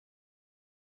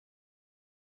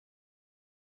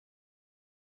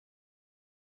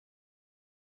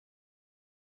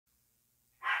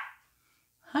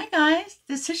guys,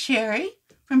 this is Sherry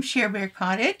from Share Bear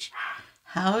Cottage.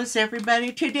 How's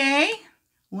everybody today?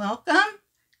 Welcome.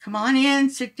 Come on in,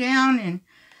 sit down, and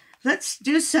let's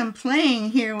do some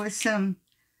playing here with some,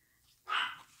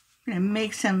 I'm going to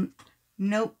make some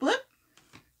notebook.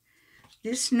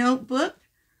 This notebook,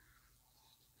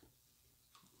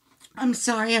 I'm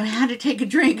sorry, I had to take a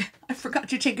drink. I forgot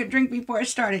to take a drink before I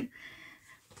started.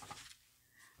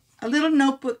 A little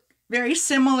notebook very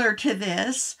similar to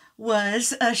this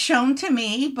was shown to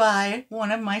me by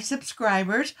one of my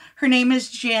subscribers. Her name is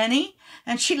Jenny,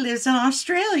 and she lives in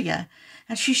Australia.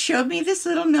 And she showed me this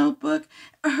little notebook.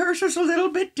 Hers was a little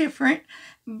bit different,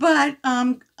 but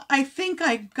I think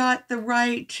I got the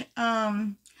right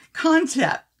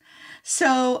concept.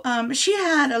 So she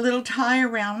had a little tie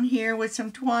around here with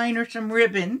some twine or some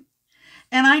ribbon,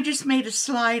 and I just made a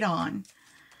slide on.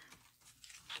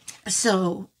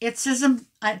 So it's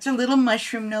a little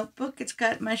mushroom notebook. It's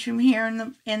got mushroom here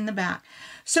in the back.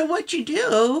 So what you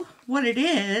do, what it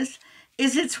is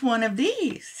it's one of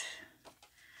these.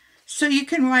 So you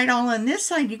can write all on this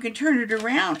side. You can turn it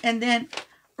around and then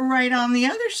write on the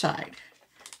other side.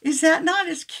 Is that not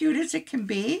as cute as it can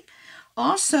be?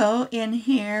 Also in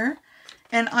here,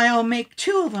 and I'll make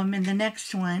two of them in the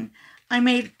next one, I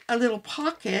made a little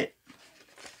pocket.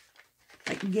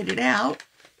 If I can get it out.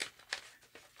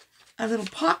 A little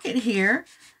pocket here,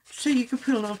 so you can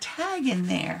put a little tag in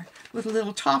there with a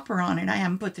little topper on it. I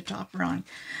haven't put the topper on,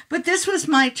 but this was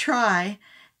my try,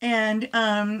 and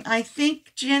I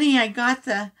think, Jenny, I got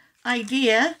the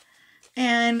idea,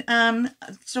 and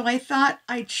so I thought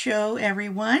I'd show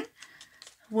everyone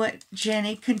what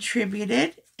Jenny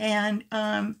contributed, and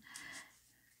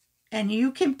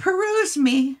you can peruse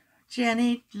me,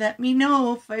 Jenny. Let me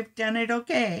know if I've done it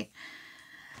okay.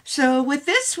 So with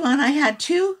this one, I had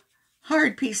two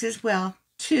hard pieces, well,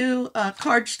 two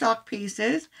cardstock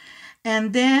pieces,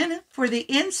 and then for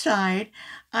the inside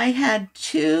I had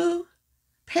 2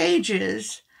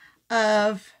 pages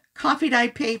of coffee dye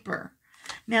paper.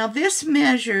 Now this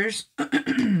measures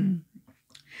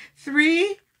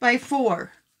 3 by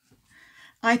 4.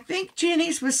 I think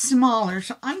Jenny's was smaller,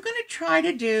 so I'm going to try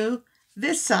to do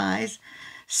this size.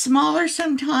 Smaller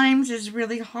sometimes is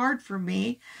really hard for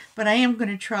me, but I am going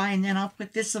to try, and then I'll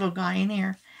put this little guy in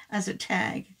here as a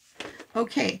tag.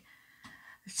 Okay,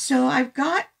 so I've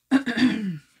got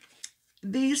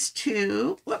these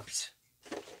two. Whoops.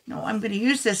 No, I'm going to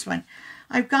use this one.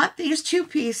 I've got these 2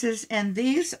 pieces, and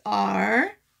these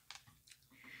are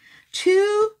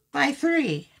 2 by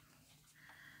 3.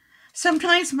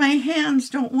 Sometimes my hands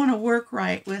don't want to work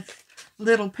right with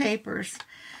little papers,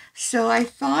 so I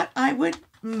thought I would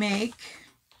make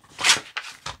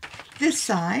this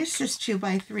size, this 2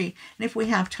 by 3, and if we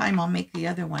have time, I'll make the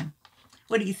other one.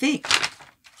 What do you think?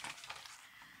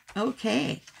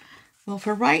 Okay, well,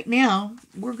 for right now,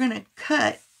 we're going to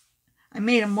cut. I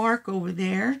made a mark over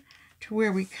there to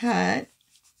where we cut.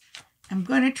 I'm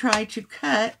going to try to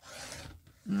cut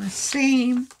in the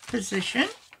same position,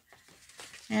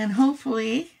 and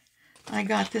hopefully I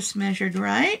got this measured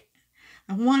right.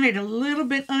 I want it a little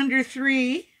bit under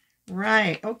 3.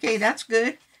 Right, okay, that's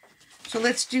good. So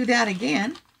let's do that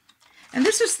again. And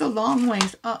this is the long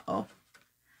ways. Uh-oh.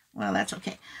 Well, that's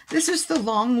okay. This is the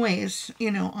long ways,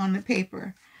 you know, on the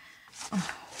paper. Oh.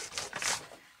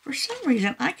 For some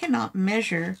reason, I cannot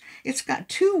measure. It's got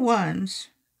 2 1s.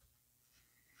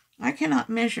 I cannot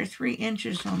measure 3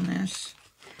 inches on this.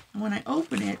 And when I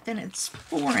open it, then it's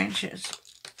 4 inches.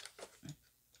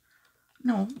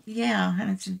 No, yeah, and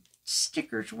it's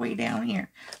stickers way down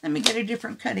here. Let me get a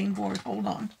different cutting board. Hold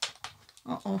on.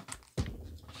 Uh-oh.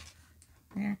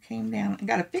 There, it came down. I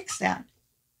got to fix that.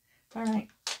 All right.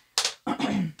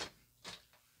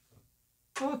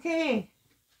 Okay.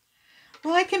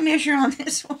 Well, I can measure on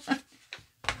this one.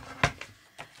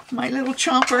 My little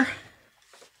chomper.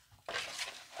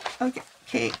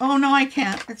 Okay. Oh, no, I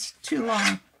can't. It's too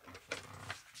long.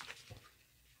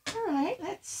 All right,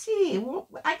 let's see. Well,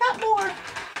 I got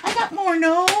more.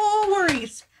 No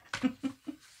worries.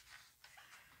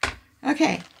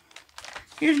 Okay.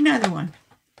 Here's another one.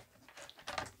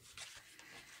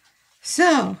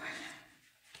 So,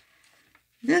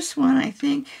 this one, I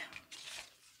think,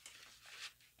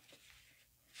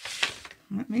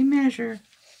 let me measure.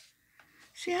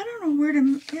 See, I don't know where to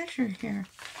measure here.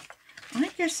 I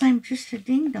guess I'm just a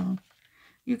ding-dong.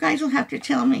 You guys will have to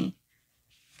tell me.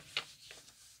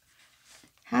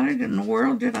 How in the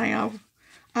world did I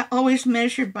always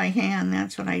measured by hand.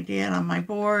 That's what I did on my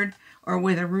board or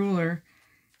with a ruler.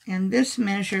 And this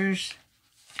measures,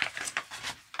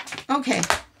 okay.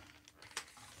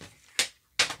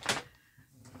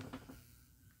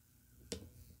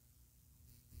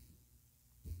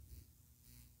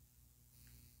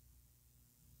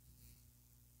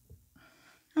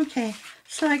 Okay,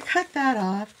 so I cut that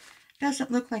off.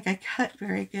 Doesn't look like I cut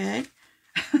very good.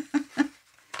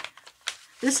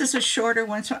 This is a shorter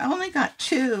one, so I only got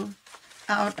 2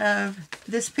 out of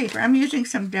this paper. I'm using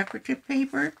some decorative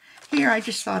paper here. I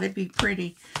just thought it'd be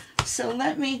pretty. So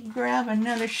let me grab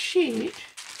another sheet.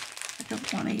 I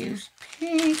don't want to use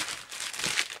pink.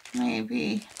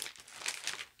 Maybe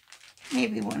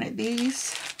one of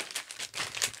these.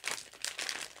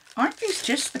 Aren't these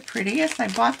just the prettiest? I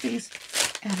bought these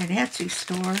at an Etsy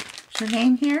store. Is the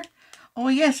name here? Oh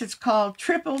yes, it's called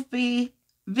Triple B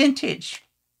Vintage.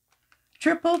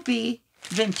 Triple B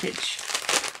Vintage.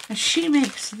 And she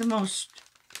makes the most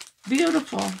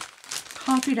beautiful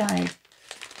coffee dye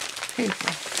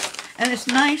paper. And it's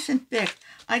nice and thick.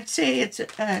 I'd say it's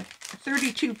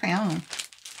 32 pounds.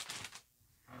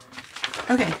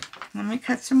 Okay, let me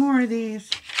cut some more of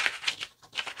these.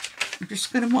 I'm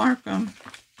just going to mark them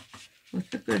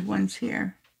with the good ones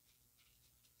here.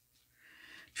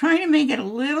 Trying to make it a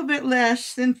little bit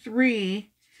less than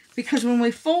 3, because when we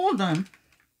fold them,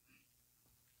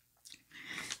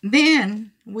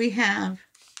 then we have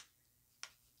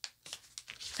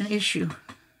an issue.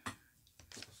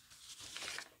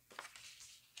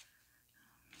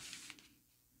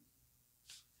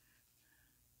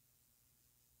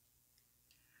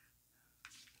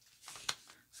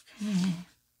 Okay.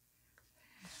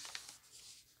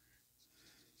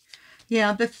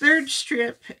 Yeah, the third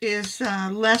strip is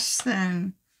less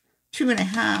than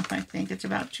 2.5, I think. It's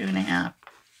about 2.5.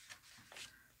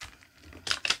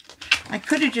 I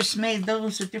could have just made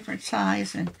those a different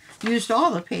size and used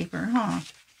all the paper, huh?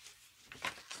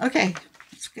 Okay,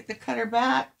 let's get the cutter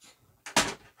back.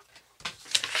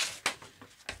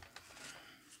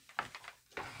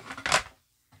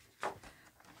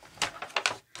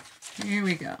 Here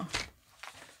we go.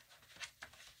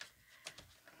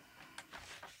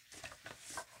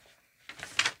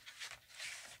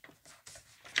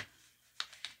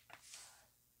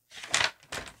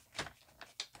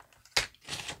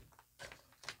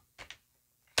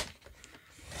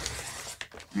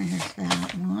 There's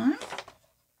that one.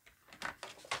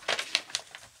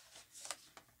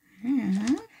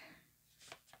 And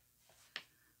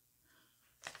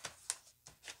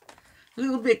a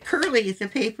little bit curly the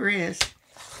paper is.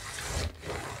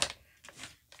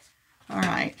 All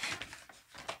right.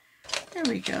 There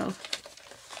we go.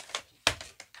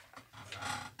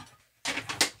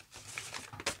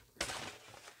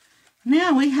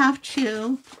 Now we have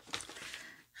to,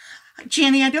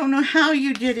 Jenny, I don't know how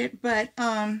you did it, but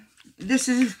this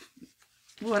is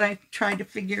what I tried to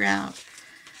figure out.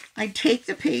 I take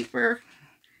the paper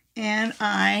and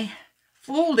I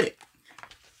fold it.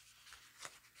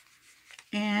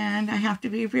 And I have to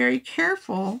be very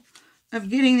careful of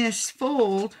getting this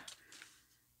fold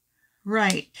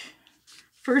right.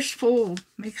 First fold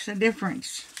makes a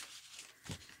difference.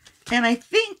 And I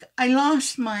think I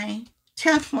lost my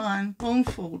Teflon bone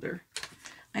folder.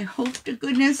 I hope to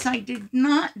goodness I did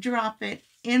not drop it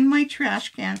in my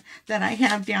trash can that I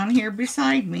have down here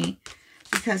beside me,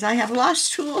 because I have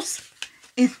lost tools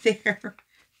in there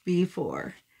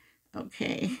before.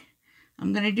 Okay,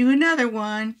 I'm going to do another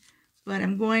one, but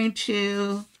I'm going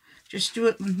to just do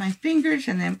it with my fingers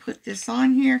and then put this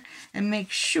on here and make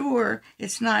sure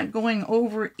it's not going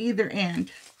over either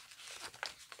end.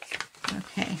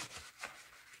 Okay,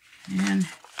 and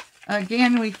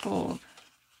again we fold.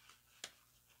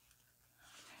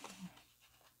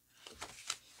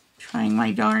 Trying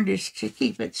my darndest to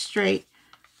keep it straight.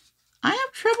 I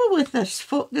have trouble with this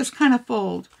kind of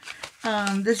fold.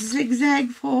 This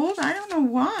zigzag fold, I don't know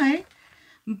why,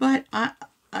 but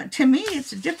to me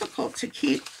it's difficult to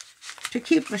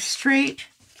keep a straight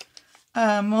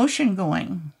motion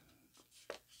going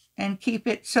and keep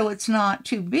it so it's not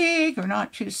too big or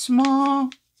not too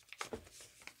small.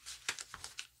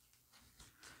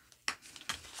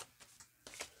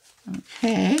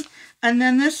 Okay, and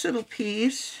then this little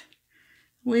piece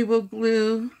we will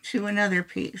glue to another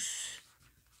piece.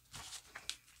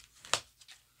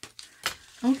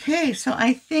 Okay, so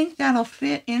I think that'll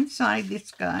fit inside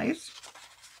these guys.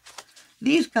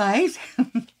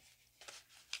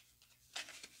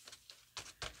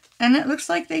 And it looks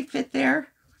like they fit there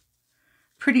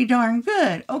pretty darn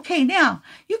good. Okay, now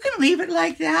you can leave it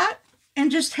like that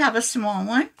and just have a small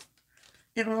one.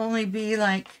 It'll only be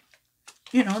like,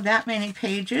 you know, that many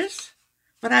pages,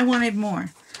 but I wanted more.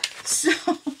 So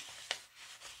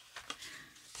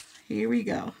here we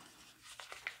go.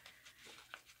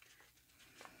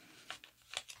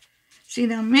 See,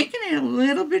 now I'm making it a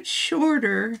little bit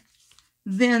shorter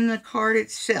than the card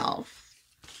itself.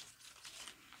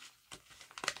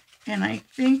 And I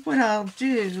think what I'll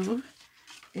do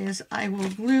is I will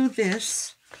glue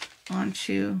this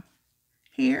onto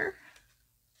here.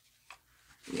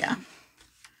 Yeah.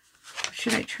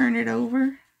 Should I turn it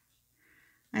over?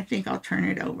 I think I'll turn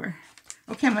it over.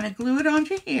 Okay, I'm going to glue it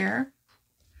onto here.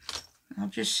 I'll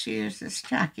just use this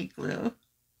tacky glue.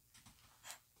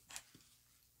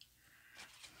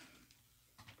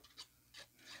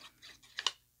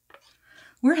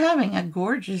 We're having a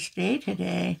gorgeous day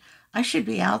today. I should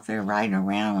be out there riding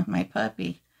around with my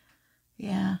puppy.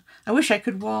 Yeah, I wish I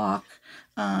could walk,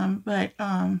 but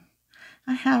I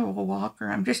have a walker.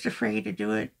 I'm just afraid to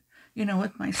do it, you know,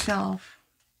 with myself.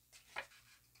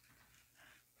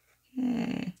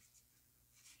 Okay,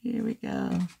 here we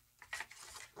go.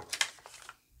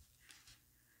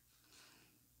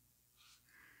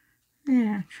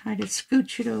 Yeah, try to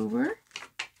scooch it over.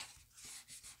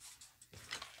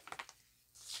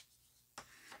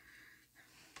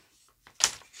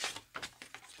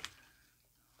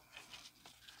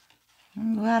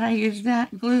 I'm glad I used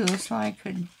that glue so I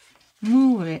could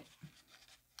move it.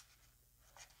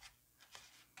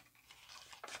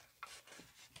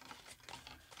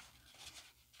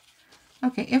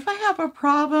 Okay, if I have a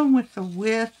problem with the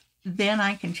width, then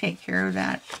I can take care of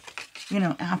that, you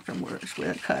know, afterwards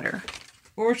with a cutter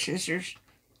or scissors.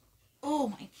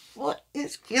 Oh, my foot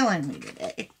is killing me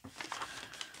today.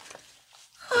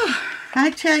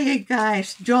 I tell you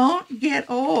guys, don't get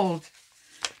old.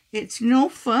 It's no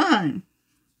fun.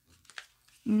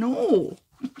 No.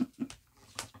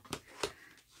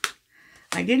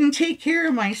 I didn't take care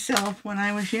of myself when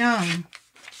I was young.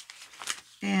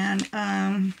 And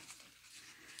I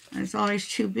was always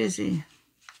too busy.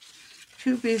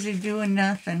 Too busy doing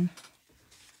nothing.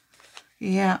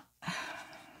 Yeah.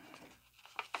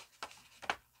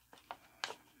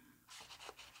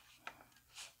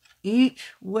 Eat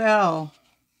well.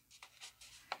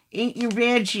 Eat your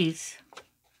veggies.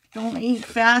 Don't eat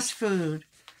fast food.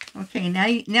 Okay,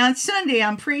 now it's Sunday.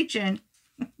 I'm preaching.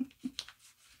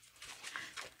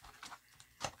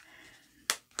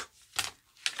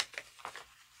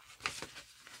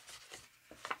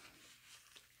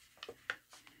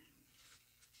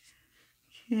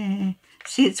 Okay.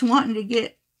 See, it's wanting to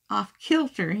get off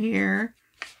kilter here.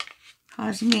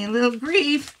 Causing me a little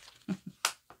grief.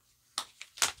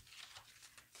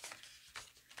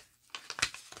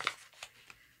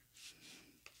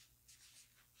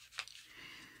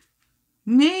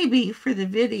 Maybe for the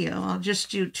video, I'll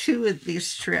just do 2 of these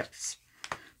strips.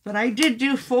 But I did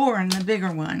do 4 in the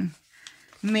bigger one.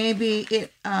 Maybe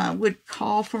it would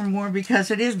call for more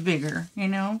because it is bigger, you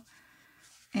know.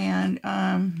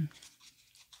 And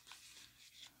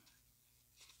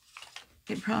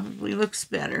it probably looks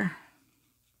better.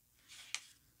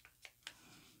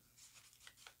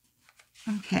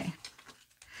 Okay.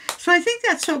 So I think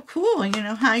that's so cool, you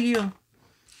know, how you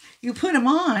put them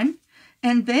on.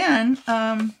 And then,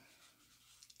 let's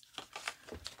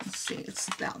see, it's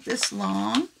about this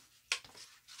long.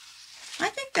 I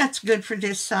think that's good for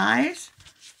this size.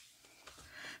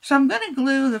 So I'm going to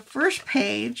glue the first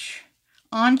page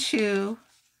onto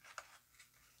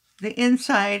the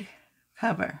inside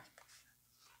cover,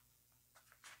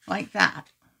 like that.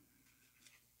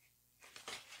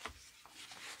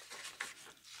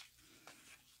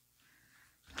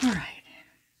 All right.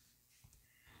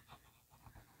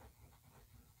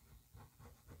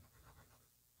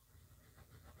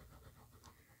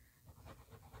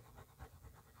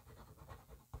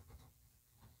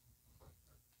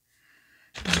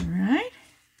 All right.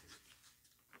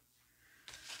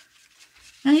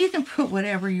 Now you can put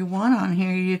whatever you want on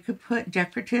here. You could put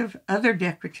other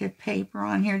decorative paper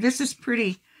on here. This is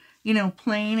pretty, you know,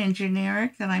 plain and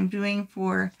generic that I'm doing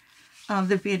for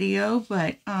the video,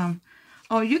 but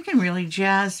oh, you can really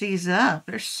jazz these up.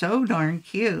 They're so darn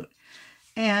cute.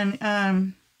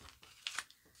 And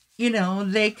you know,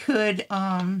 they could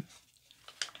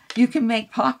you can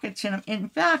make pockets in them. In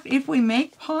fact, if we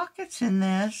make pockets in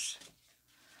this,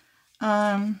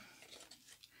 I'll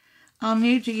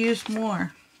need to use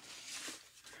more.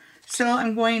 So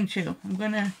I'm going to,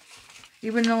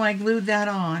 even though I glued that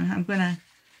on, I'm going to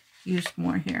use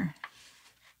more here.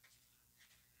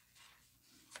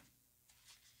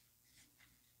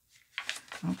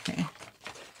 Okay.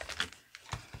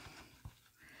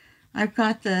 I've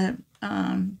got the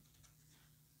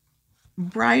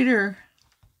brighter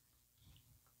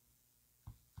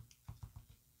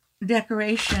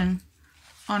decoration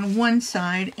on one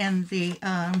side and the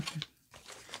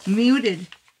muted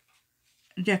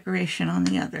decoration on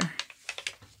the other.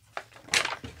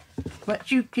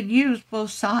 But you could use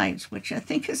both sides, which I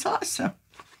think is awesome.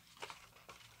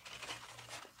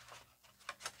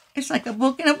 It's like a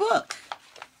book in a book.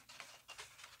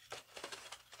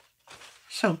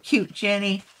 so cute,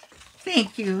 Jenny.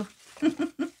 Thank you.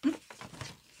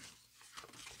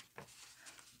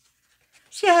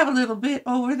 See, I have a little bit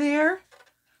over there,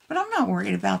 but I'm not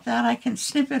worried about that. I can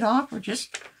snip it off or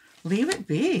just leave it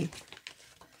be.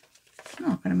 It's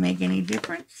not going to make any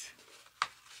difference.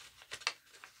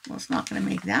 Well, it's not going to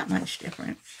make that much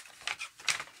difference.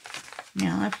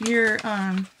 Now, if you're,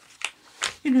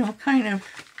 you know, kind of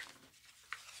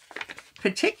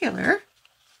particular,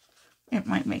 it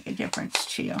might make a difference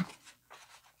to you.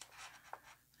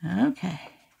 Okay.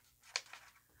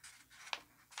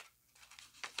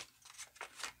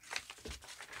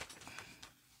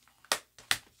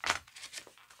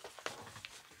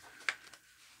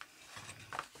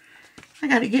 I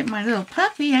got to get my little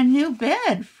puppy a new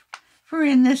bed for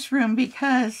in this room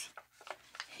because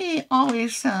he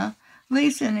always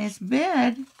lays in his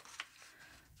bed,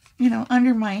 you know,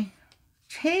 under my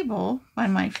table by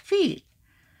my feet.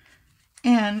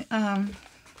 And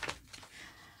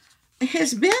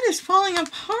his bed is falling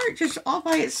apart just all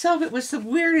by itself. It was the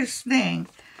weirdest thing.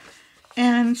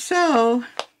 And so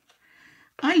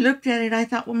I looked at it. I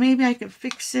thought, well, maybe I could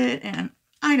fix it. And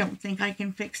I don't think I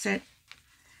can fix it.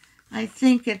 I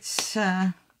think it's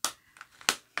time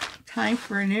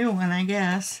for a new one, I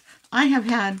guess. I have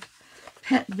had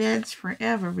pet beds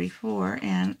forever before.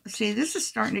 And see, this is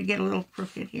starting to get a little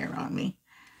crooked here on me.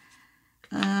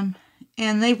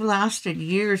 And they've lasted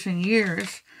years and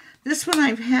years. This one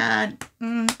I've had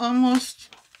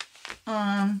almost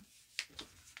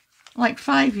like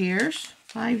 5 years.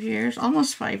 5 years,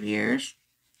 almost 5 years.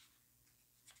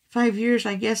 5 years,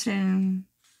 I guess, in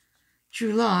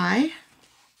July,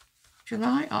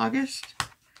 August,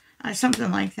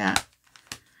 something like that.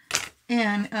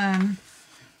 And,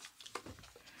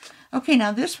 okay,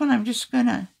 now this one I'm just going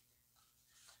to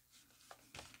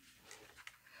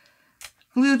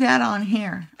glue that on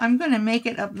here. I'm going to make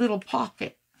it a little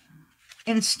pocket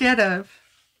instead of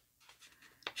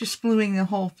just gluing the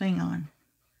whole thing on.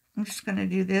 I'm just going to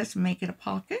do this and make it a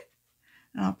pocket.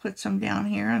 And I'll put some down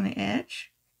here on the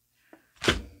edge.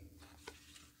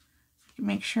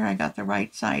 Make sure I got the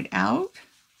right side out,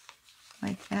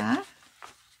 like that.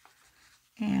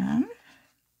 And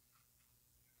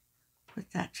put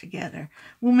that together.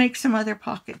 We'll make some other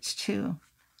pockets too.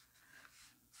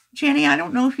 Jenny, I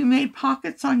don't know if you made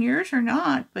pockets on yours or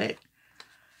not, but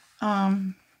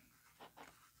I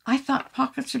thought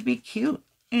pockets would be cute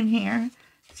in here.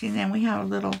 See, then we have a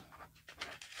little,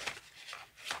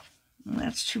 well,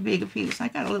 that's too big a piece. I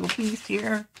got a little piece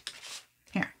here.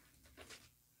 Here.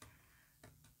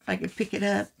 If I could pick it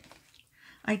up.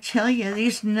 I tell you,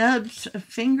 these nubs of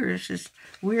fingers is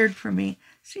weird for me.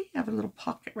 See, you have a little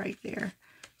pocket right there.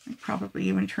 I'd probably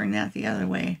even turn that the other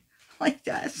way. Like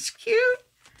that. It's cute.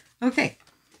 Okay.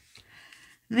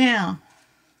 Now,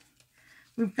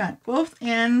 we've got both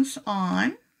ends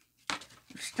on.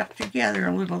 Stuck together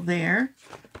a little there.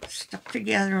 Stuck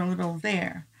together a little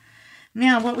there.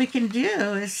 Now, what we can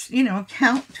do is, you know,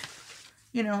 count,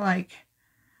 you know, like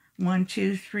 1,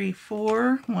 2, 3,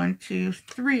 4. 1, 2,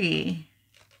 3.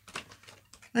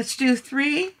 Let's do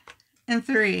 3 and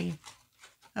 3.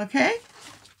 Okay?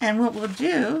 And what we'll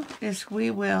do is we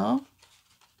will,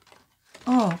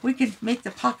 oh, we could make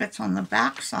the pockets on the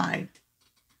back side.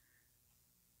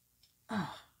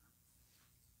 Oh.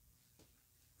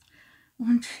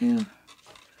 1, 2,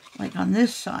 like on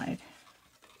this side.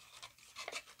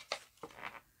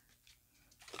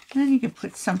 Then you can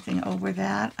put something over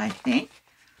that, I think.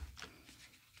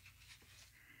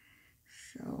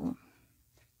 So,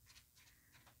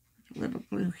 a little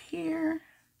glue here.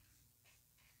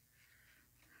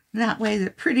 That way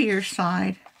the prettier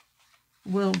side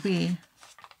will be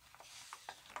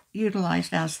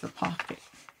utilized as the pocket.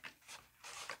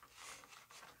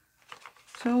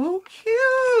 So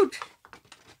cute!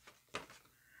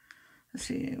 Let's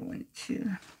see, 1,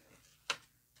 2.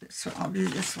 So I'll do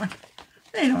this one.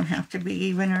 They don't have to be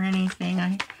even or anything.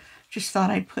 I just thought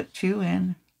I'd put 2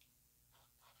 in.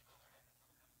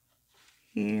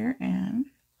 Here and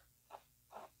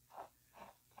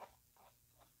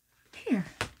here.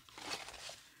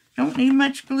 Don't need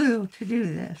much glue to do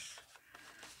this.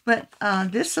 But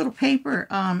this little paper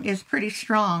is pretty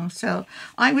strong. So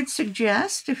I would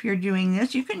suggest if you're doing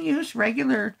this, you can use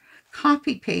regular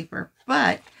copy paper.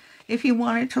 But if you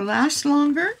want it to last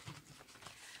longer,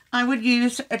 I would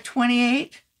use a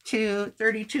 28 to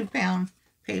 32 pound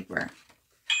paper.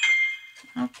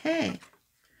 Okay.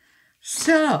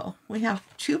 So we have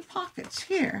 2 pockets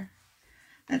here.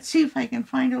 Let's see if I can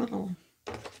find a little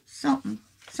something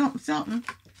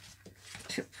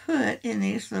to put in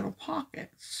these little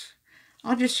pockets.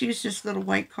 I'll just use this little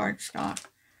white cardstock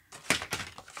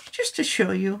just to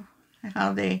show you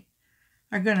how they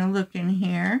are going to look in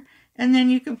here. And then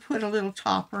you can put a little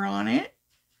topper on it,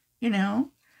 you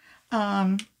know.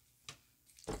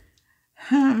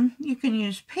 You can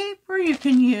use paper, you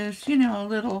can use, you know, a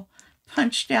little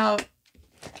punched out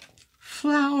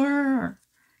flower, or,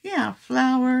 yeah,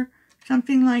 flower,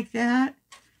 something like that.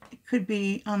 It could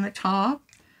be on the top.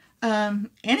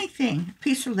 Anything, a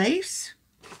piece of lace,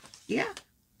 yeah.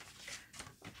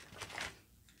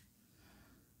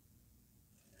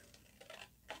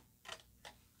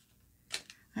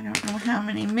 I don't know how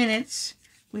many minutes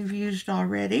we've used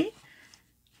already.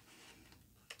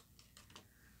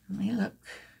 Let me look.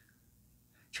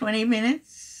 20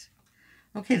 minutes.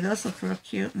 Okay, those look real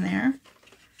cute in there.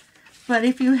 But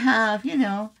if you have, you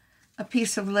know, a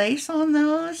piece of lace on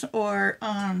those, or,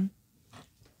 let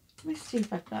me see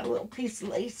if I've got a little piece of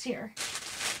lace here.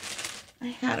 I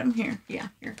had them here. Yeah,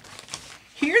 here.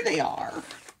 Here they are.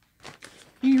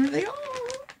 Here they are.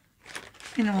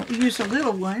 And I'll use the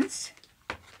little ones.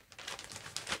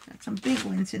 Got some big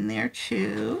ones in there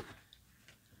too.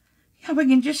 Yeah, we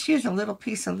can just use a little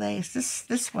piece of lace.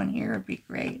 This one here would be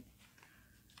great.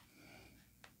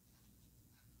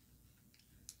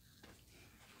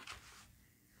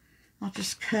 I'll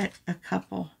just cut a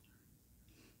couple.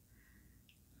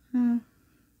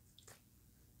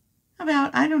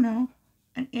 About, I don't know,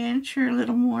 an inch or a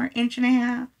little more, inch and a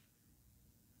half.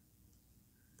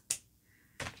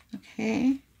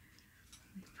 Okay.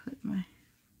 Put my,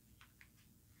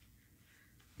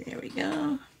 there we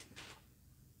go.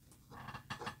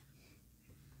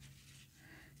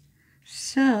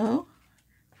 So,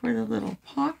 for the little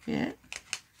pocket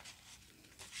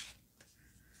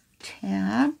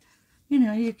tab, you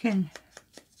know, you can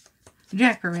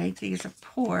decorate these, of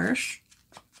course,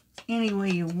 any way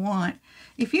you want.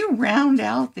 If you round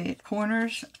out the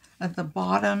corners of the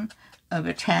bottom of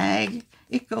a tag,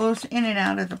 it goes in and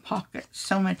out of the pocket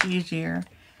so much easier.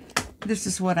 This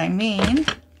is what I mean.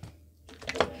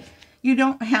 You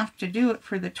don't have to do it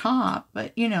for the top,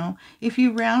 but, you know, if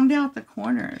you round out the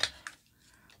corners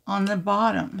on the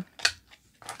bottom,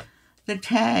 the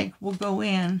tag will go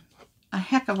in a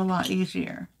heck of a lot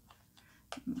easier.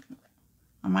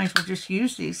 I might as well just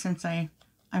use these since I've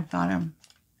got them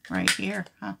right here,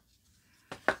 huh?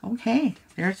 Okay,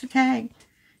 there's the tag.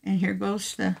 And here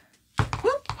goes the,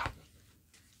 whoop,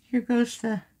 here goes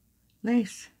the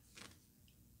lace.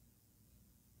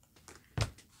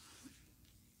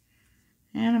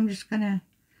 And I'm just going to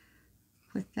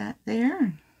put that there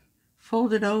and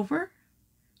fold it over.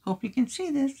 Hope you can see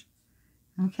this.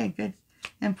 Okay, good.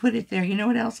 And put it there. You know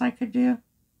what else I could do?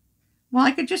 Well,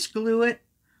 I could just glue it,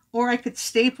 or I could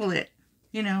staple it,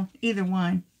 you know, either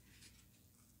one.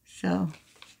 So,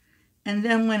 and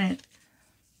then when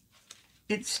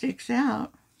it sticks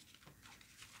out,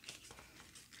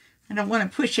 I don't want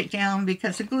to push it down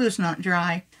because the glue's not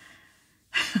dry.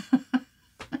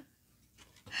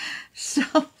 So,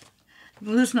 the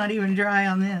glue's not even dry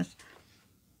on this.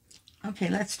 Okay,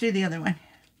 let's do the other one.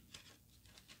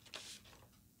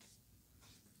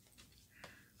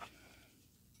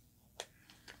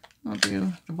 We'll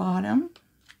do the bottom,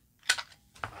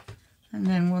 and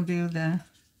then we'll do the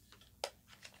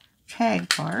tag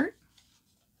part.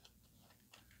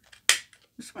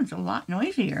 This one's a lot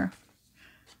noisier.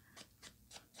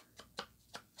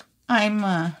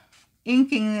 I'm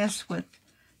inking this with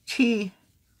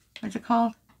what's it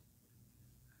called?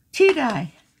 Tea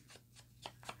dye.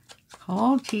 It's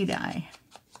called tea dye.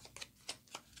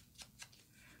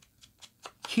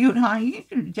 Cute, huh? You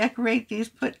can decorate these,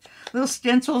 put little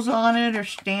stencils on it, or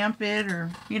stamp it,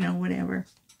 or, you know, whatever.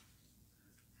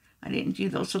 I didn't do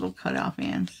those little cut-off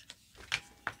ends.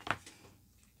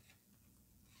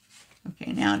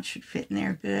 Okay, now it should fit in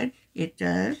there good. It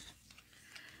does.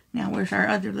 Now, where's our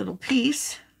other little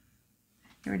piece?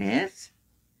 Here it is.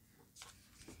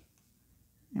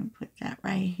 And put that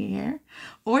right here.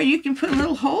 Or you can put a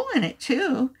little hole in it,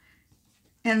 too.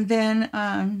 And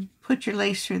then put your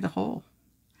lace through the hole.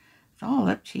 It's all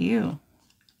up to you.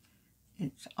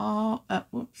 It's all up,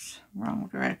 whoops, wrong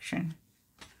direction.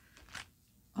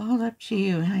 All up to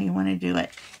you how you want to do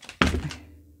it.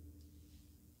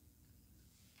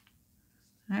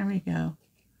 There we go.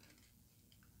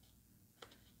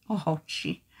 Oh,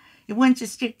 gee. It wants to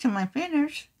stick to my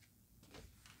fingers.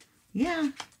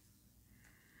 Yeah.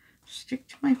 Stick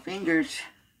to my fingers.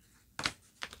 All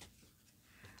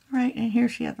right, and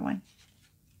here's the other one.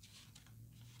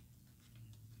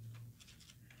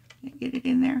 Get it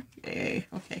in there. Yay,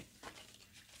 okay.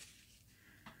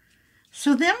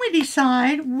 So then we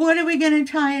decide, what are we going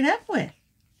to tie it up with?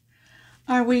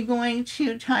 Are we going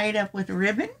to tie it up with a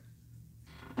ribbon?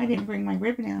 I didn't bring my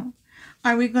ribbon out.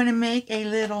 Are we going to make a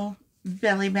little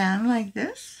belly band like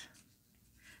this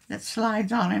that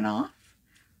slides on and off.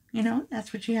 You know,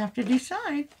 that's what you have to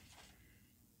decide.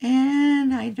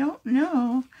 And I don't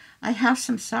know. I have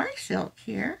some sari silk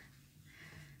here,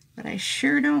 but I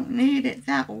sure don't need it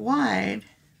that wide.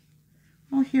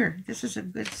 Well, here, this is a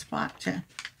good spot to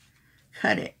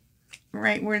cut it,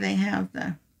 right where they have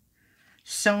the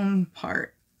sewn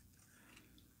part.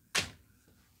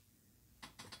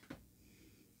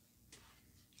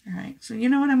 All right, so you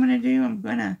know what I'm gonna do? I'm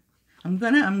gonna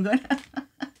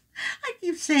I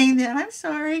keep saying that, I'm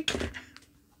sorry.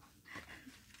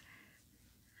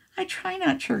 I try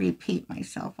not to repeat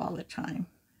myself all the time.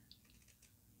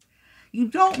 You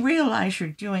don't realize you're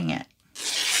doing it.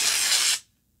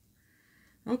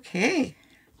 Okay.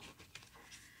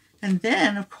 And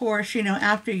then, of course, you know,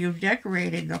 after you've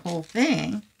decorated the whole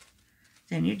thing,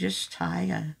 then you just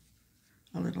tie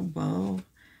a little bow.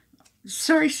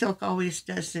 Sari silk always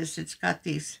does this. It's got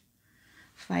these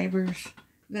fibers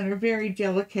that are very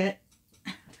delicate.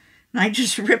 And I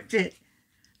just ripped it.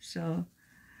 So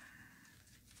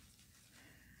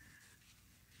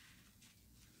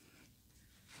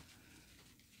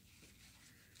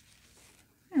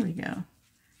there we go.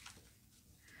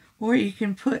 Or you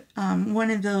can put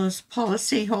one of those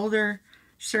policy holder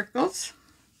circles.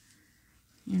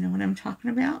 You know what I'm talking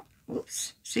about?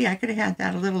 Oops. See, I could have had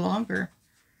that a little longer.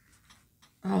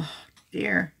 Oh,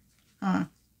 dear.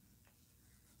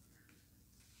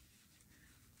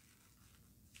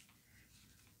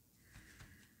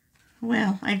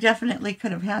 Well, I definitely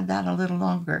could have had that a little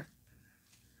longer.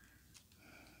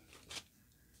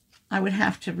 I would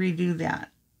have to redo that.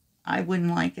 I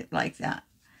wouldn't like it like that.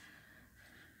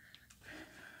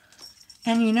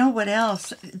 And you know what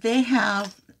else? They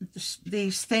have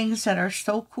these things that are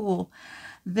so cool.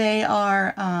 They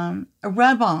are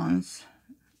rub-ons.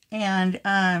 And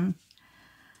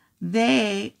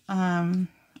they,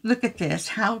 look at this.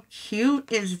 How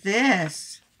cute is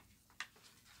this?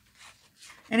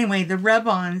 Anyway, the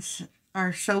rub-ons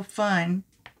are so fun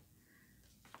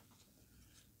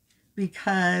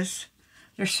because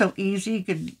they're so easy. You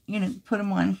could, you know, put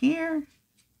them on here.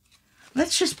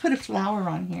 Let's just put a flower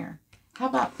on here. How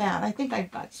about that? I think I've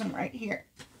got some right here.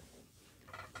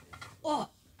 Oh,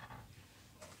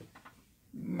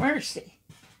 mercy.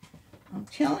 I'm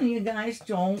telling you guys,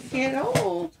 don't get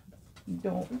old.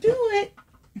 Don't do it.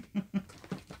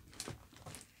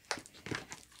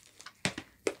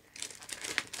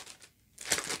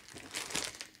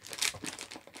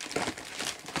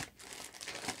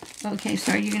 Okay,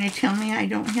 so are you going to tell me I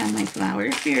don't have my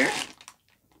flowers here?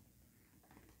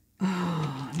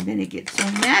 Oh, I'm going to get so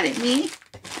mad at me.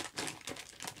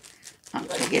 I'm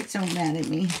going to get so mad at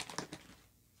me.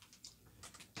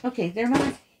 Okay, they're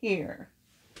not here.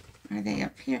 Are they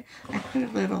up here? I put a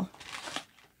little...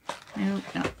 Nope,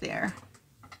 not there.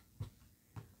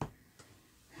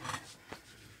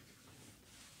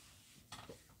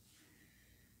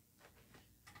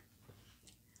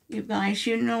 You guys,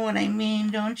 you know what I mean,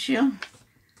 don't you?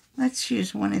 Let's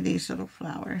use one of these little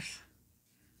flowers.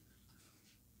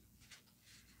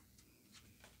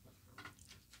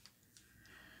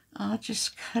 I'll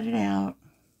just cut it out.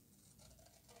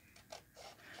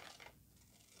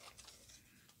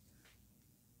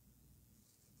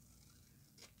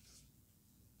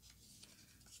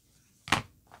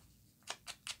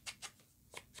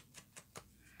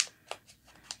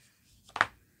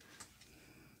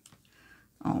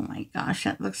 Oh my gosh,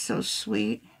 that looks so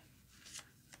sweet.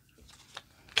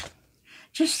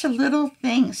 Just a little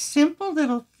thing, simple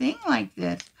little thing like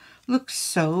this looks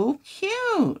so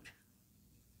cute.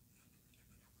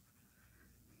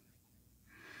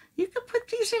 You could put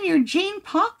these in your jean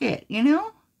pocket, you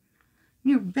know,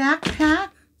 your backpack,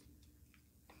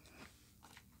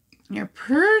 your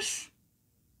purse.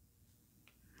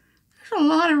 There's a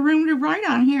lot of room to write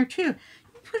on here too.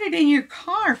 You put it in your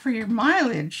car for your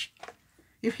mileage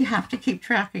if you have to keep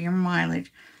track of your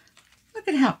mileage. Look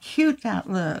at how cute that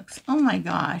looks. Oh my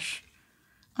gosh.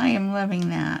 I am loving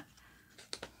that.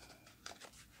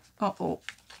 Uh-oh.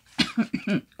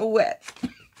 Wet.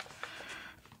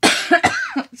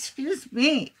 Excuse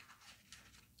me.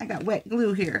 I got wet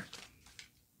glue here.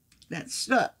 That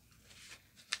stuck.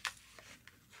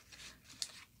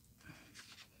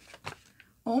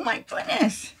 Oh my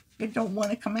goodness. It don't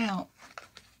want to come out.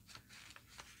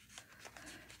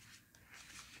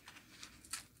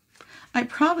 I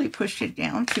probably pushed it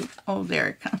down too, oh, there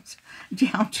it comes,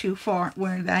 down too far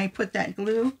where I put that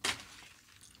glue.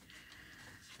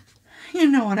 You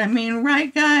know what I mean,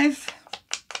 right, guys?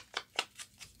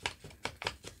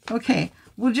 Okay,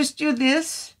 we'll just do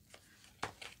this.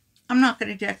 I'm not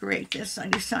going to decorate this. I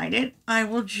decided I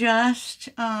will just,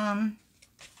 maybe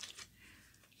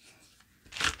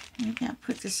I'll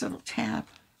put this little tab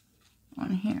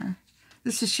on here.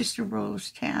 This is just a rose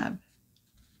tab.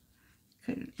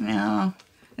 No,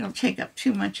 it'll take up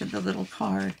too much of the little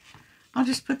card. I'll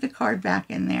just put the card back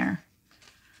in there.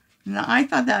 Now, I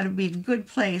thought that would be a good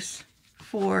place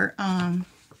for,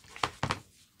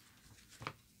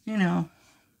 you know,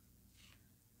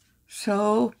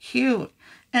 so cute.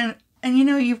 And you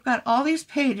know, you've got all these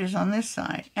pages on this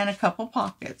side and a couple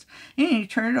pockets. And you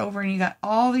turn it over and you got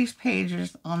all these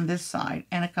pages on this side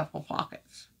and a couple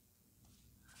pockets.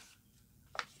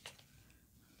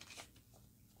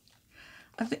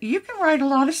 You can write a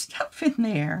lot of stuff in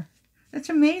there. That's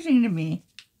amazing to me.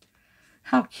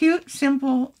 How cute,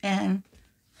 simple, and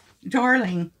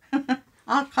darling.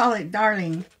 I'll call it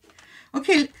darling.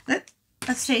 Okay,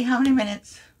 let's see, how many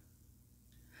minutes?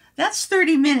 That's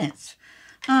 30 minutes.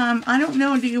 I don't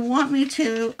know, do you want me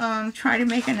to try to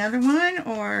make another one,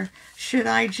 or should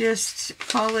I just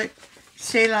call it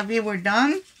C'est la vie, we're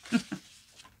done?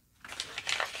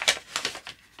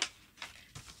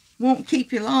 Won't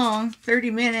keep you long,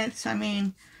 30 minutes. I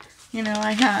mean, you know,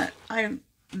 I had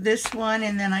this one,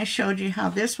 and then I showed you how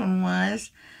this one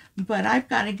was, but I've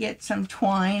got to get some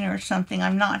twine or something.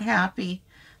 I'm not happy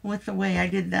with the way I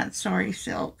did that Sari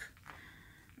silk.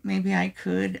 Maybe I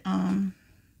could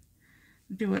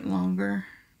do it longer.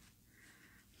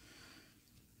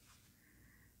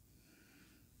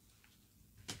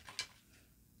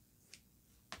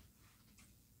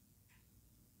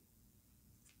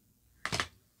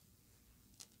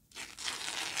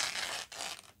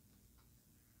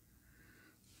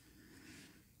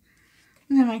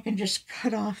 And then I can just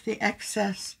cut off the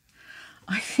excess.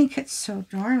 I think it's so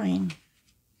darling.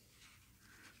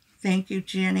 Thank you,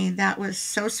 Jenny. That was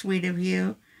so sweet of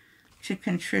you to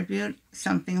contribute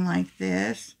something like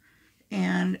this.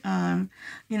 And,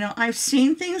 you know, I've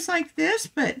seen things like this,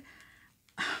 but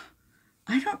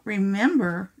I don't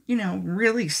remember, you know,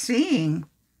 really seeing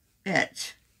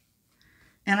it.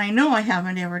 And I know I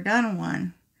haven't ever done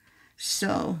one.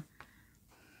 So,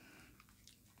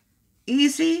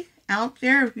 easy out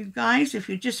there, you guys, if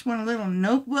you just want a little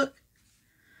notebook,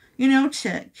 you know,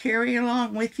 to carry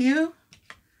along with you.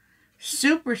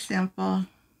 Super simple.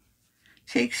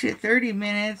 Takes you 30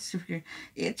 minutes.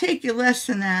 It'll take you less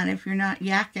than that if you're not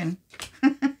yakking.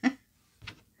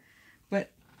 But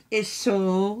it's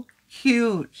so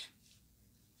cute.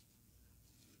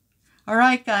 All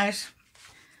right, guys.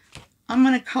 I'm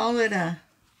going to call it a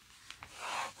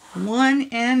one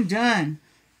and done.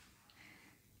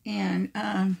 And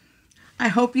I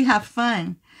hope you have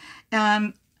fun.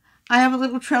 I have a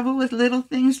little trouble with little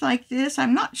things like this.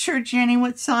 I'm not sure, Jenny,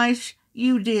 what size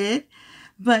you did,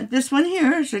 but this one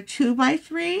here is a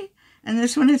 2x3, and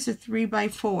this one is a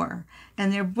 3x4,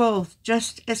 and they're both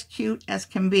just as cute as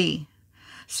can be.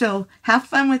 So have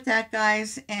fun with that,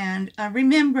 guys, and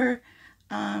remember,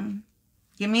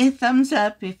 give me a thumbs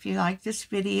up if you like this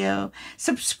video.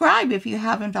 Subscribe if you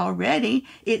haven't already.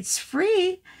 It's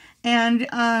free, and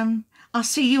I'll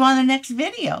see you on the next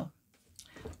video.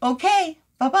 Okay,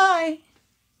 bye-bye.